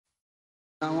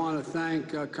I want to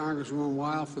thank Congresswoman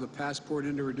Weil for the passport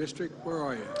into her district. Where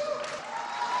are you?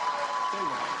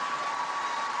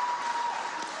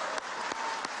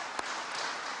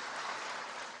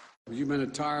 You've been a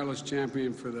tireless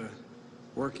champion for the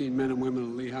working men and women of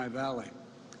the Lehigh Valley,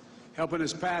 helping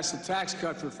us pass a tax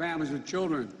cut for families with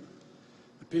children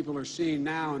that people are seeing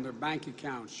now in their bank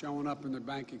accounts, showing up in their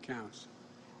bank accounts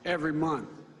every month,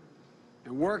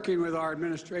 and working with our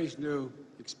administration to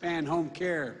expand home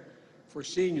care for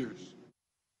seniors.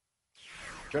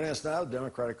 Joining us now,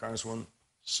 Democratic Congresswoman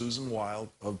Susan Wild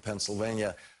of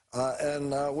Pennsylvania.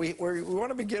 We want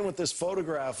to begin with this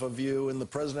photograph of you in the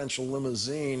presidential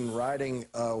limousine riding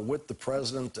with the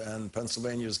president and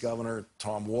Pennsylvania's Governor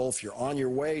Tom Wolf. You're on your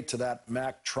way to that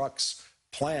Mack Trucks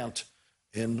plant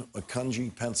in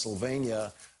Macungie,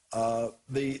 Pennsylvania.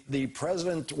 The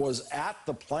president was at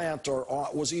the plant, or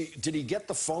did he get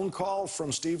the phone call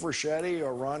from Steve Ricchetti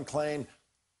or Ron Klain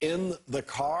in the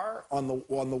car on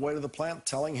the way to the plant,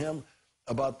 telling him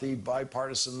about the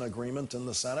bipartisan agreement in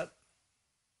the Senate?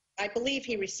 I believe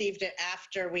he received it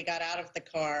after we got out of the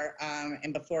car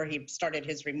and before he started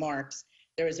his remarks.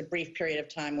 There was a brief period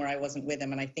of time where I wasn't with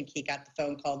him, and I think he got the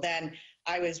phone call then.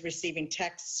 I was receiving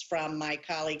texts from my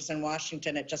colleagues in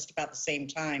Washington at just about the same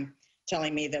time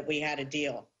telling me that we had a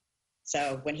deal.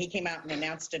 So when he came out and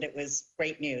announced it, it was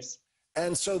great news.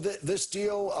 And so this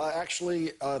deal,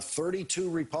 actually 32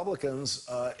 Republicans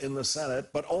in the Senate,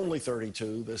 but only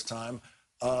 32 this time,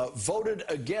 voted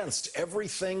against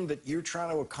everything that you're trying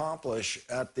to accomplish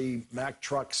at the Mack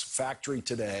Trucks factory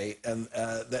today. And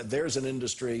that there's an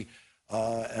industry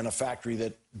and a factory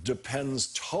that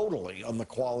depends totally on the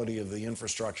quality of the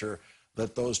infrastructure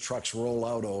that those trucks roll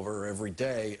out over every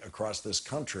day across this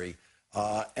country.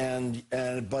 But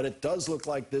it does look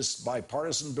like this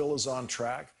bipartisan bill is on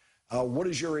track. What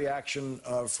is your reaction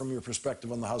from your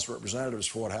perspective on the House of Representatives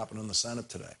for what happened in the Senate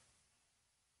today?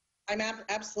 I'm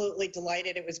absolutely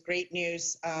delighted. It was great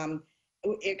news.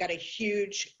 It got a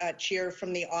huge cheer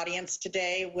from the audience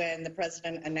today when the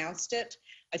president announced it.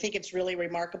 I think it's really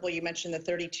remarkable. You mentioned the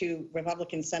 32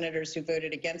 Republican senators who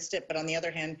voted against it, but on the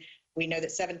other hand, we know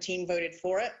that 17 voted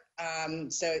for it.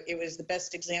 So it was the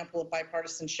best example of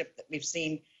bipartisanship that we've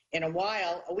seen in a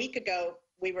while. A week ago,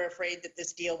 we were afraid that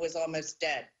this deal was almost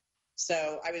dead.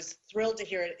 So I was thrilled to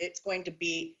hear it. It's going to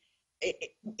be,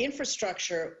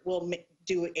 infrastructure will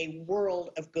do a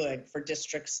world of good for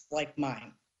districts like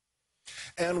mine.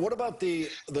 And what about the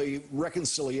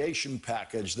reconciliation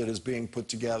package that is being put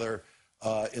together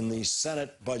in the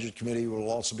Senate Budget Committee,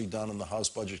 will also be done in the House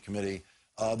Budget Committee,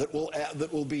 that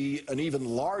will be an even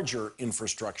larger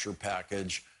infrastructure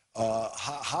package?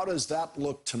 How does that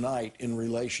look tonight in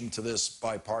relation to this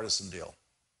bipartisan deal?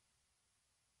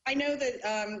 I know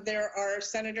that there are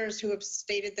senators who have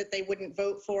stated that they wouldn't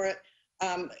vote for it.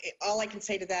 All I can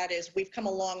say to that is we've come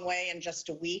a long way in just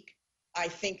a week. I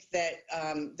think that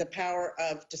the power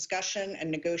of discussion and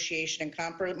negotiation and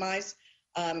compromise,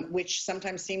 which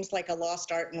sometimes seems like a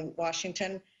lost art in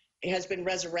Washington, has been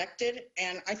resurrected.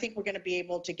 And I think we're going to be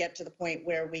able to get to the point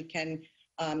where we can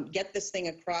get this thing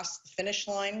across the finish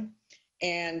line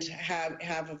and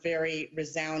have a very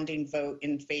resounding vote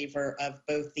in favor of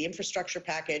both the infrastructure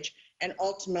package and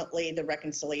ultimately the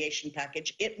reconciliation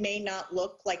package. It may not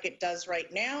look like it does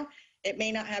right now. It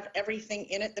may not have everything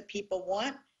in it that people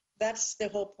want. That's the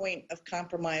whole point of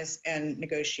compromise and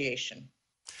negotiation.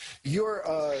 You're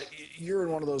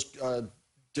in one of those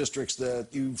districts that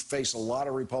you face a lot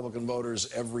of Republican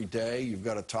voters every day. You've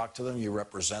got to talk to them. You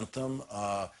represent them.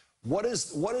 What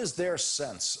is their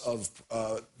sense of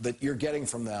that you're getting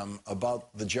from them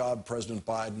about the job President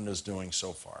Biden is doing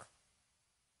so far?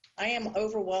 I am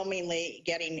overwhelmingly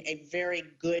getting a very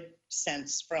good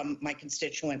sense from my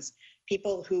constituents,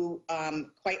 people who,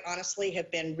 quite honestly,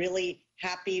 have been really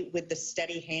happy with the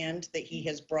steady hand that he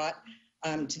has brought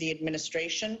to the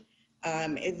administration,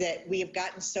 that we have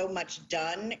gotten so much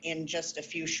done in just a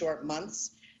few short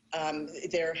months.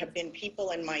 There have been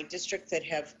people in my district that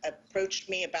have approached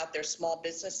me about their small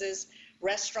businesses,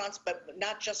 restaurants, but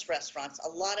not just restaurants, a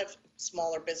lot of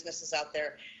smaller businesses out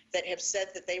there that have said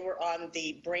that they were on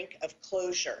the brink of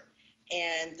closure.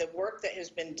 And the work that has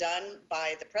been done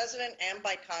by the president and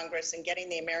by Congress in getting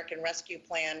the American Rescue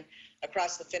Plan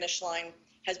across the finish line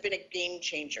has been a game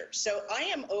changer. So I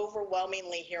am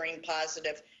overwhelmingly hearing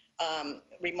positive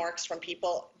remarks from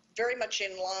people, very much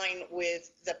in line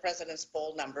with the president's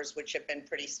poll numbers, which have been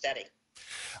pretty steady.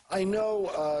 I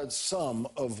know some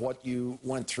of what you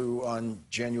went through on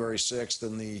January 6th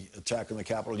and the attack on the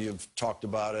Capitol. You've talked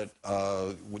about it.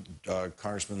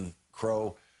 Congressman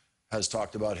Crow has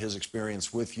talked about his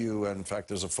experience with you. And in fact,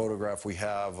 there's a photograph we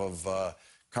have of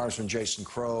Congressman Jason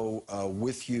Crow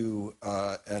with you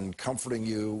and comforting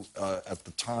you at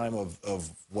the time of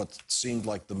what seemed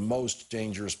like the most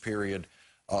dangerous period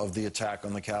of the attack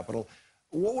on the Capitol.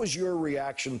 What was your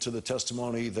reaction to the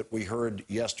testimony that we heard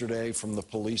yesterday from the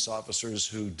police officers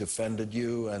who defended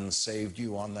you and saved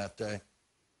you on that day?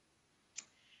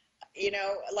 You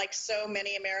know, like so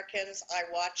many Americans, I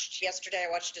watched yesterday. I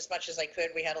watched as much as I could.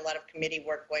 We had a lot of committee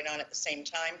work going on at the same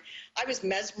time. I was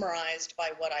mesmerized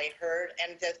by what I heard.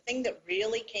 And the thing that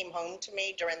really came home to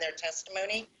me during their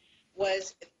testimony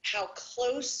was how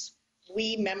close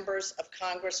we members of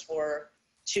Congress were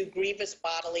to grievous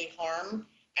bodily harm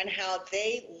and how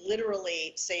they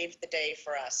literally saved the day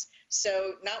for us.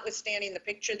 So notwithstanding the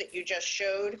picture that you just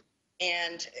showed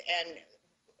and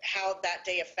how that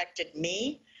day affected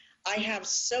me, I have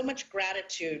so much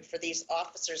gratitude for these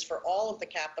officers, for all of the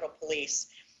Capitol Police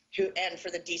and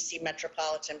for the DC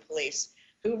Metropolitan Police,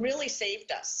 who really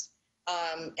saved us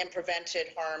and prevented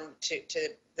harm to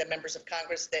the members of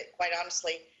Congress that, quite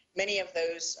honestly, many of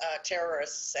those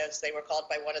terrorists, as they were called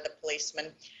by one of the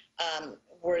policemen,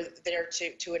 were there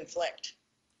to inflict.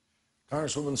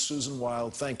 Congresswoman Susan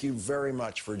Wild, thank you very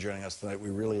much for joining us tonight. We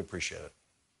really appreciate it.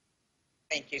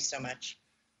 Thank you so much.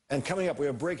 And coming up, we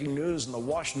have breaking news in the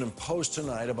Washington Post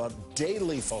tonight about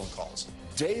daily phone calls,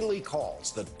 daily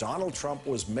calls that Donald Trump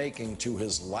was making to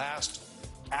his last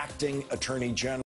acting attorney general.